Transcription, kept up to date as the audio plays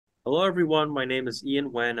Hello everyone, my name is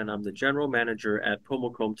Ian Wen and I'm the General Manager at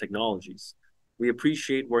PromoChrom Technologies. We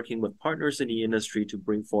appreciate working with partners in the industry to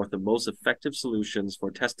bring forth the most effective solutions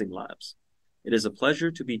for testing labs. It is a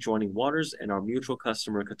pleasure to be joining Waters and our mutual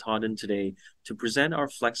customer Katahdin today to present our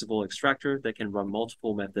flexible extractor that can run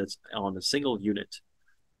multiple methods on a single unit.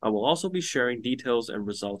 I will also be sharing details and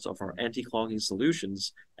results of our anti-clogging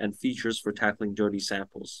solutions and features for tackling dirty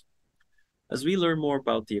samples. As we learn more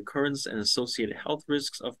about the occurrence and associated health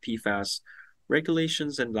risks of PFAS,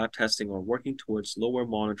 regulations and lab testing are working towards lower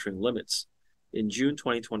monitoring limits. In June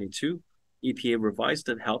 2022, EPA revised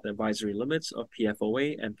the health advisory limits of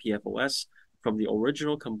PFOA and PFOS from the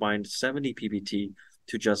original combined 70 ppt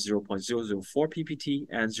to just 0.004 ppt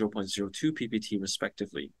and 0.02 ppt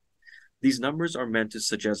respectively. These numbers are meant to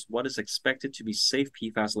suggest what is expected to be safe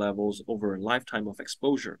PFAS levels over a lifetime of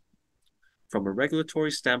exposure. From a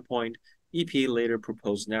regulatory standpoint, EPA later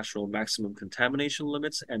proposed national maximum contamination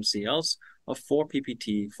limits (MCLs) of 4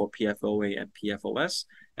 ppt for PFOA and PFOS,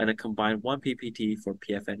 and a combined 1 ppt for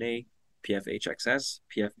PFNA, PFHXS,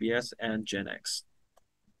 PFBS, and GenX.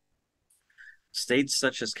 States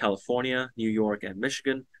such as California, New York, and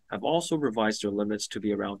Michigan have also revised their limits to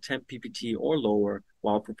be around 10 ppt or lower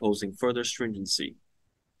while proposing further stringency.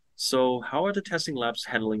 So, how are the testing labs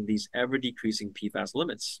handling these ever-decreasing PFAS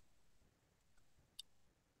limits?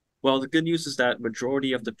 Well, the good news is that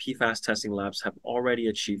majority of the PFAS testing labs have already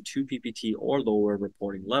achieved 2 ppt or lower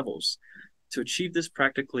reporting levels. To achieve this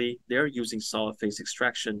practically, they're using solid phase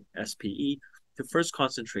extraction, SPE, to first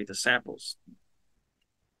concentrate the samples.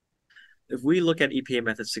 If we look at EPA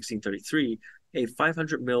Method 1633, a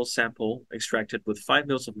 500 ml sample extracted with 5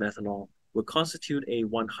 ml of methanol would constitute a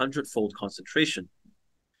 100-fold concentration.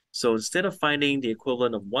 So instead of finding the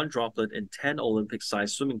equivalent of 1 droplet in 10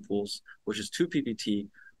 Olympic-sized swimming pools, which is 2 ppt,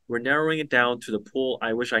 we're narrowing it down to the pool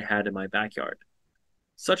I wish I had in my backyard.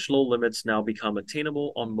 Such low limits now become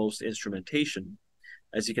attainable on most instrumentation.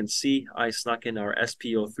 As you can see, I snuck in our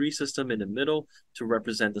SPO3 system in the middle to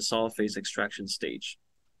represent the solid phase extraction stage.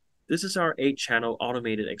 This is our 8-channel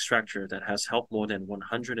automated extractor that has helped more than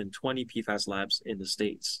 120 PFAS labs in the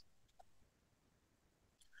States.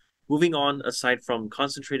 Moving on, aside from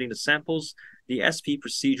concentrating the samples, the SP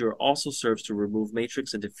procedure also serves to remove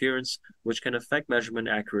matrix interference, which can affect measurement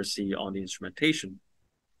accuracy on the instrumentation.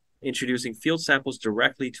 Introducing field samples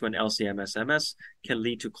directly to an LC-MS can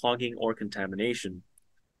lead to clogging or contamination.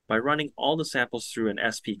 By running all the samples through an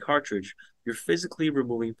SP cartridge, you're physically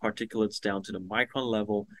removing particulates down to the micron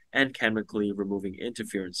level and chemically removing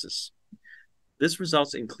interferences. This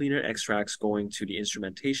results in cleaner extracts going to the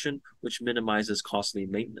instrumentation, which minimizes costly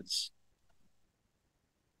maintenance.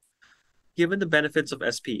 Given the benefits of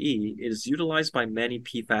SPE, it is utilized by many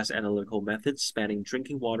PFAS analytical methods spanning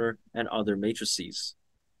drinking water and other matrices.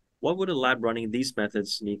 What would a lab running these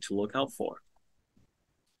methods need to look out for?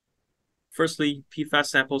 Firstly, PFAS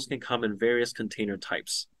samples can come in various container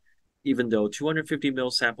types. Even though 250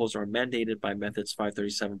 ml samples are mandated by methods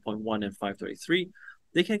 537.1 and 533,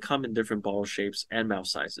 they can come in different bottle shapes and mouth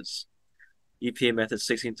sizes. EPA Method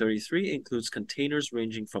 1633 includes containers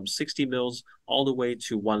ranging from 60 ml all the way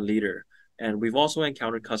to 1 liter, and we've also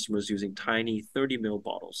encountered customers using tiny 30 ml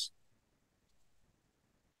bottles.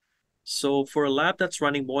 So for a lab that's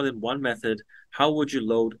running more than one method, how would you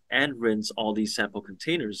load and rinse all these sample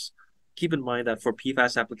containers? Keep in mind that for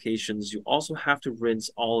PFAS applications, you also have to rinse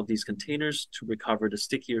all of these containers to recover the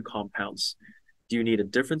stickier compounds. Do you need a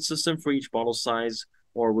different system for each bottle size,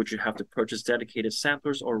 or would you have to purchase dedicated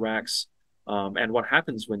samplers or racks? And what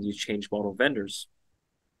happens when you change bottle vendors?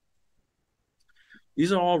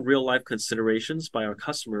 These are all real-life considerations by our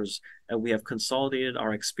customers, and we have consolidated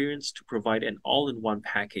our experience to provide an all-in-one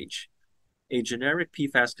package. A generic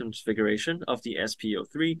PFAS configuration of the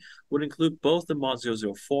SPO3 would include both the Mod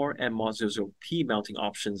 004 and Mod 00P mounting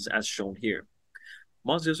options as shown here.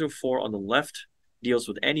 Mod 004 on the left deals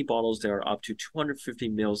with any bottles that are up to 250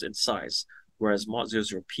 ml in size, whereas Mod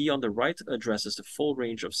 00P on the right addresses the full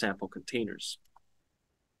range of sample containers.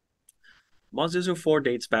 Mod 004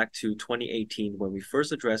 dates back to 2018 when we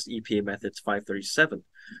first addressed EPA Methods 537.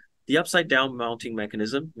 The upside-down mounting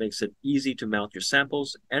mechanism makes it easy to mount your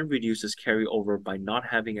samples and reduces carryover by not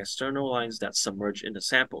having external lines that submerge into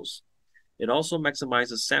samples. It also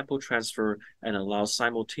maximizes sample transfer and allows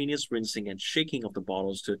simultaneous rinsing and shaking of the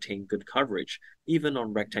bottles to attain good coverage, even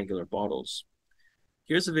on rectangular bottles.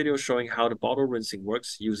 Here's a video showing how the bottle rinsing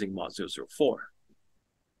works using Mod 004.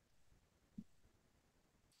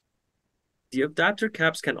 The adapter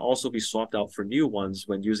caps can also be swapped out for new ones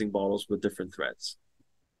when using bottles with different threads.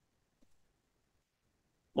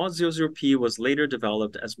 Mod 00P was later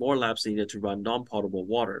developed as more labs needed to run non-potable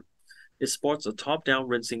water. It sports a top-down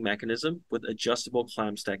rinsing mechanism with adjustable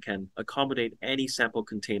clamps that can accommodate any sample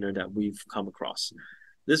container that we've come across.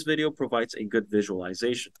 This video provides a good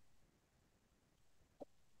visualization.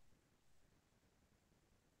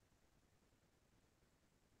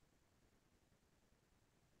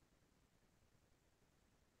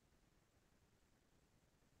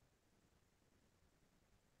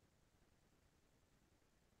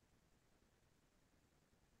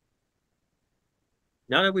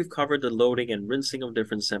 Now that we've covered the loading and rinsing of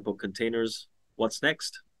different sample containers, what's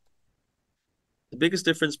next? The biggest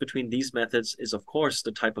difference between these methods is, of course,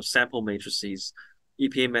 the type of sample matrices.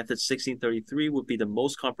 EPA Method 1633 would be the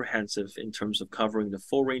most comprehensive in terms of covering the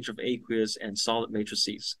full range of aqueous and solid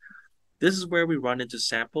matrices. This is where we run into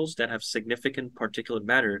samples that have significant particulate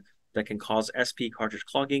matter that can cause SP cartridge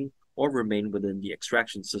clogging or remain within the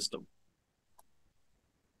extraction system.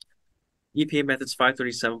 EPA Methods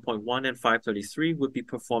 537.1 and 533 would be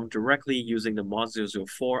performed directly using the Mod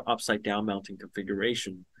 004 upside-down mounting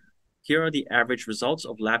configuration. Here are the average results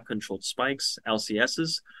of lab-controlled spikes,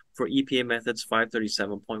 LCSs, for EPA Methods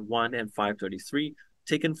 537.1 and 533,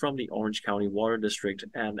 taken from the Orange County Water District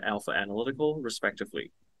and Alpha Analytical,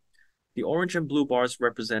 respectively. The orange and blue bars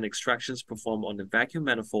represent extractions performed on the vacuum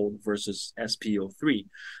manifold versus SPO3.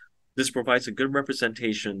 This provides a good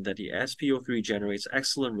representation that the SPO3 generates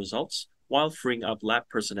excellent results while freeing up lab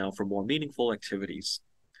personnel for more meaningful activities.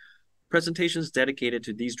 Presentations dedicated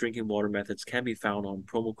to these drinking water methods can be found on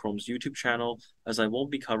PromoChrom's YouTube channel, as I won't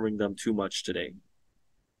be covering them too much today.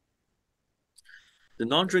 The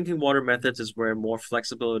non-drinking water methods is where more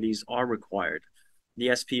flexibilities are required. The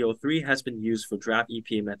SPO3 has been used for draft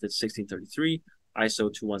EPA Method 1633, ISO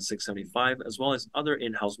 21675, as well as other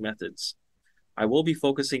in-house methods. I will be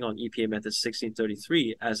focusing on EPA Method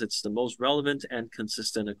 1633 as it's the most relevant and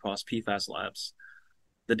consistent across PFAS labs.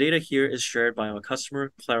 The data here is shared by our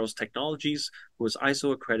customer, Claros Technologies, who is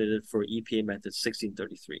ISO accredited for EPA Method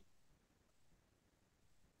 1633.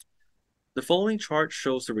 The following chart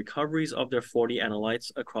shows the recoveries of their 40 analytes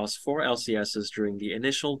across 4 LCSs during the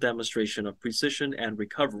initial demonstration of precision and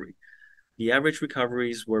recovery. The average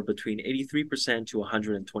recoveries were between 83% to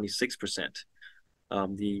 126%.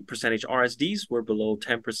 The percentage RSDs were below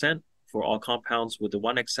 10% for all compounds, with the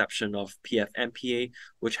one exception of PFMPA,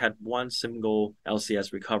 which had one single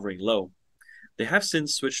LCS recovering low. They have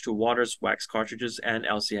since switched to Waters wax cartridges and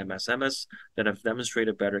LCMS-MS that have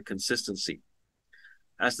demonstrated better consistency.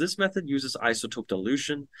 As this method uses isotope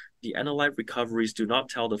dilution, the analyte recoveries do not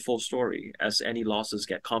tell the full story, as any losses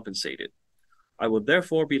get compensated. I will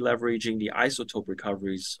therefore be leveraging the isotope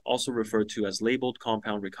recoveries, also referred to as labeled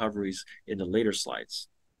compound recoveries, in the later slides.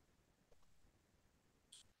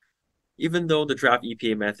 Even though the draft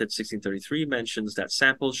EPA Method 1633 mentions that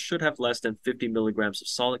samples should have less than 50 milligrams of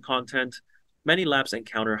solid content, many labs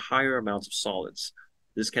encounter higher amounts of solids.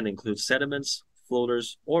 This can include sediments,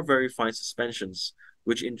 floaters, or very fine suspensions,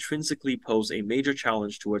 which intrinsically pose a major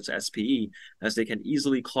challenge towards SPE, as they can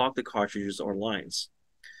easily clog the cartridges or lines.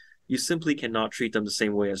 You simply cannot treat them the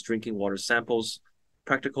same way as drinking water samples.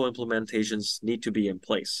 Practical implementations need to be in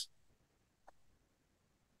place.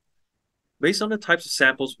 Based on the types of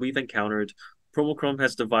samples we've encountered, PromoChrom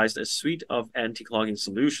has devised a suite of anti-clogging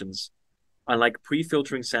solutions. Unlike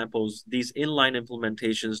pre-filtering samples, these inline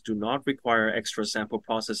implementations do not require extra sample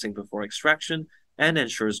processing before extraction and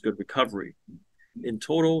ensures good recovery. In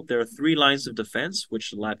total, there are 3 lines of defense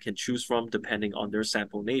which the lab can choose from depending on their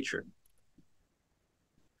sample nature.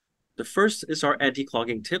 The first is our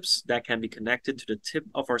anti-clogging tips that can be connected to the tip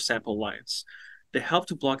of our sample lines. They help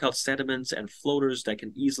to block out sediments and floaters that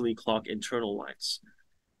can easily clog internal lines.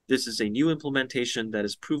 This is a new implementation that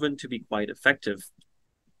is proven to be quite effective.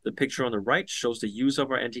 The picture on the right shows the use of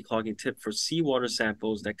our anti-clogging tip for seawater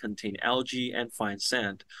samples that contain algae and fine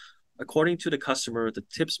sand. According to the customer, the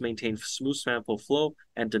tips maintain smooth sample flow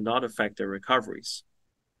and did not affect their recoveries.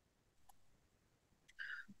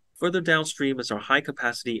 Further downstream is our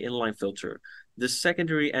high-capacity inline filter. This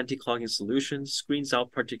secondary anti-clogging solution screens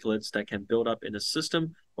out particulates that can build up in the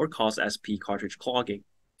system or cause SP cartridge clogging.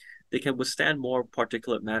 They can withstand more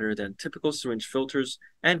particulate matter than typical syringe filters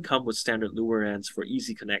and come with standard lure ends for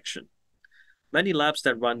easy connection. Many labs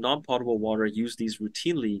that run non-potable water use these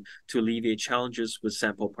routinely to alleviate challenges with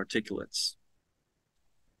sample particulates.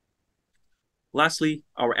 Lastly,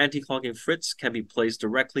 our anti-clogging frits can be placed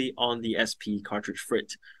directly on the SP cartridge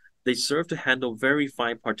frit. They serve to handle very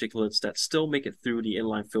fine particulates that still make it through the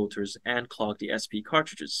inline filters and clog the SP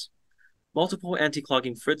cartridges. Multiple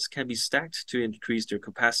anti-clogging frits can be stacked to increase their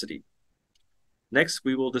capacity. Next,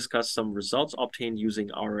 we will discuss some results obtained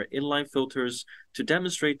using our inline filters to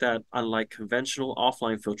demonstrate that, unlike conventional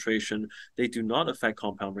offline filtration, they do not affect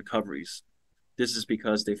compound recoveries. This is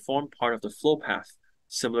because they form part of the flow path,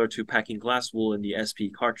 similar to packing glass wool in the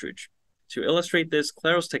SPE cartridge. To illustrate this,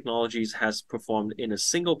 Claros Technologies has performed in a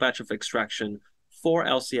single batch of extraction 4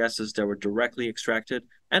 LCSs that were directly extracted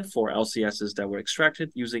and 4 LCSs that were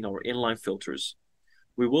extracted using our inline filters.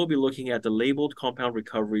 We will be looking at the labeled compound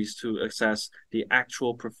recoveries to assess the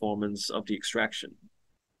actual performance of the extraction.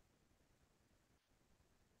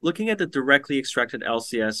 Looking at the directly extracted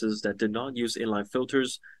LCSs that did not use inline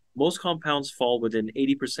filters, most compounds fall within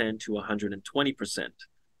 80% to 120%.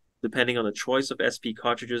 Depending on the choice of SPE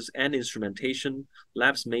cartridges and instrumentation,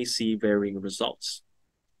 labs may see varying results.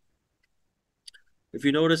 If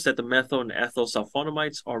you notice that the methyl and ethyl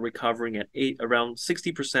sulfonamides are recovering at around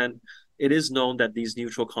 60%, it is known that these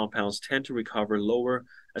neutral compounds tend to recover lower,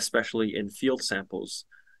 especially in field samples.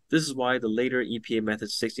 This is why the later EPA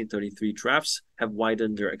Methods 1633 drafts have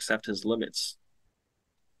widened their acceptance limits.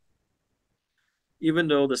 Even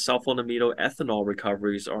though the sulfonamido ethanol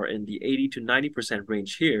recoveries are in the 80 to 90%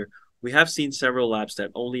 range here, we have seen several labs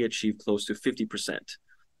that only achieve close to 50%.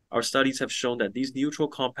 Our studies have shown that these neutral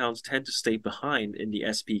compounds tend to stay behind in the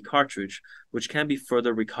SPE cartridge, which can be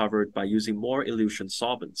further recovered by using more elution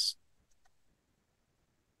solvents.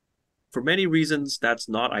 For many reasons, that's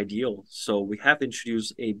not ideal, so we have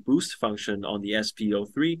introduced a boost function on the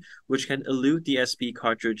SPE03, which can elute the SPE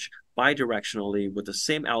cartridge bidirectionally with the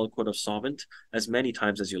same aliquot of solvent as many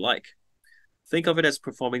times as you like. Think of it as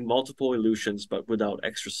performing multiple elutions but without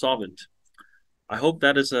extra solvent. I hope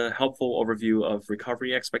that is a helpful overview of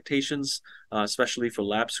recovery expectations, especially for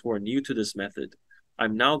labs who are new to this method.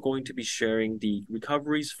 I'm now going to be sharing the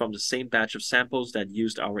recoveries from the same batch of samples that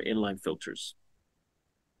used our inline filters.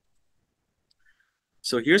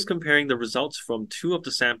 So here's comparing the results from 2 of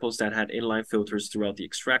the samples that had inline filters throughout the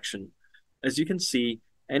extraction. As you can see,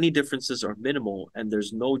 any differences are minimal and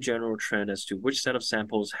there's no general trend as to which set of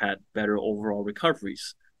samples had better overall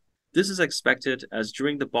recoveries. This is expected as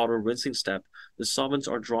during the bottle rinsing step, the solvents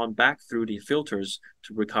are drawn back through the filters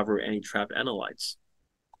to recover any trapped analytes.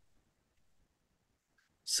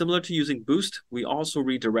 Similar to using Boost, we also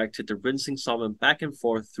redirected the rinsing solvent back and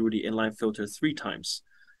forth through the inline filter 3 times.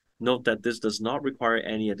 Note that this does not require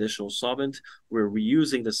any additional solvent. We're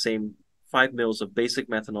reusing the same 5 mL of basic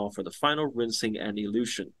methanol for the final rinsing and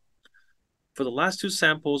elution. For the last 2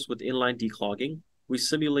 samples with inline declogging, we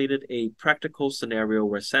simulated a practical scenario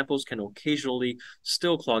where samples can occasionally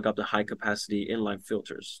still clog up the high-capacity inline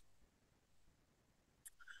filters.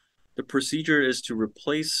 The procedure is to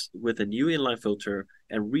replace with a new inline filter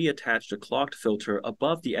and reattach the clogged filter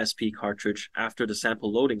above the SPE cartridge after the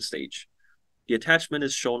sample loading stage. The attachment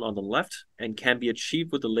is shown on the left and can be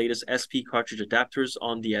achieved with the latest SPE cartridge adapters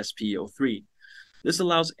on the SPE03. This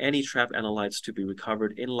allows any trapped analytes to be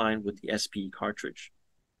recovered in line with the SPE cartridge.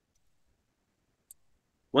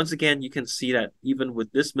 Once again, you can see that even with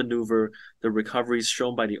this maneuver, the recoveries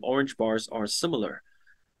shown by the orange bars are similar.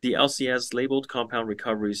 The LCS labeled compound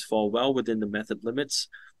recoveries fall well within the method limits,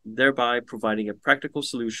 thereby providing a practical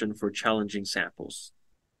solution for challenging samples.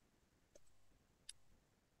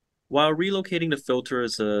 While relocating the filter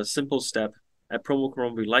is a simple step, at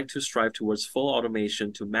PromoChrom we like to strive towards full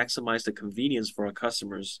automation to maximize the convenience for our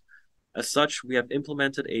customers. As such, we have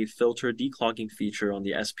implemented a filter declogging feature on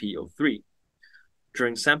the SPE03.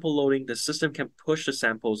 During sample loading, the system can push the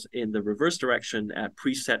samples in the reverse direction at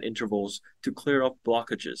preset intervals to clear up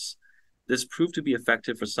blockages. This proved to be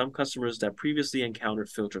effective for some customers that previously encountered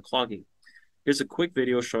filter clogging. Here's a quick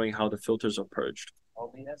video showing how the filters are purged.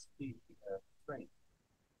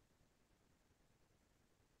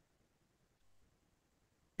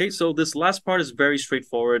 Okay, so this last part is very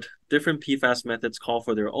straightforward. Different PFAS methods call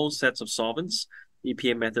for their own sets of solvents.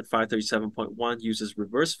 EPA Method 537.1 uses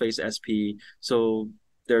reverse phase SPE, so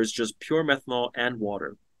there's just pure methanol and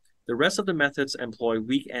water. The rest of the methods employ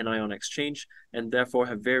weak anion exchange and therefore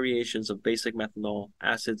have variations of basic methanol,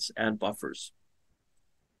 acids, and buffers.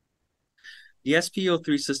 The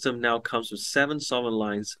SPE03 system now comes with 7 solvent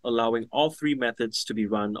lines, allowing all 3 methods to be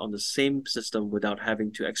run on the same system without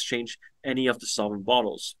having to exchange any of the solvent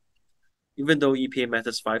bottles. Even though EPA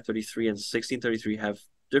Methods 533 and 1633 have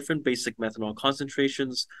different basic methanol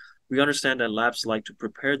concentrations, we understand that labs like to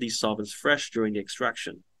prepare these solvents fresh during the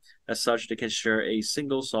extraction. As such, they can share a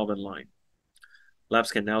single solvent line.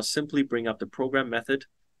 Labs can now simply bring up the program method,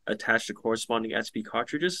 attach the corresponding SPE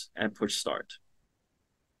cartridges, and push start.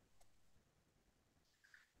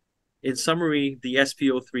 In summary, the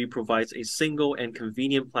SPE03 provides a single and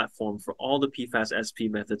convenient platform for all the PFAS SPE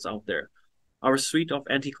methods out there. Our suite of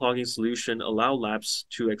anti-clogging solutions allow labs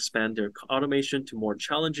to expand their automation to more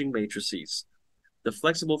challenging matrices. The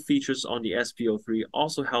flexible features on the SPO3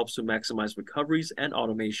 also helps to maximize recoveries and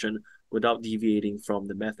automation without deviating from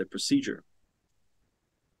the method procedure.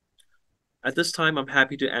 At this time, I'm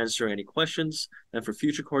happy to answer any questions, and for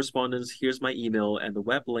future correspondence, here's my email and the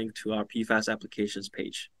web link to our PFAS applications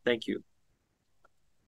page. Thank you.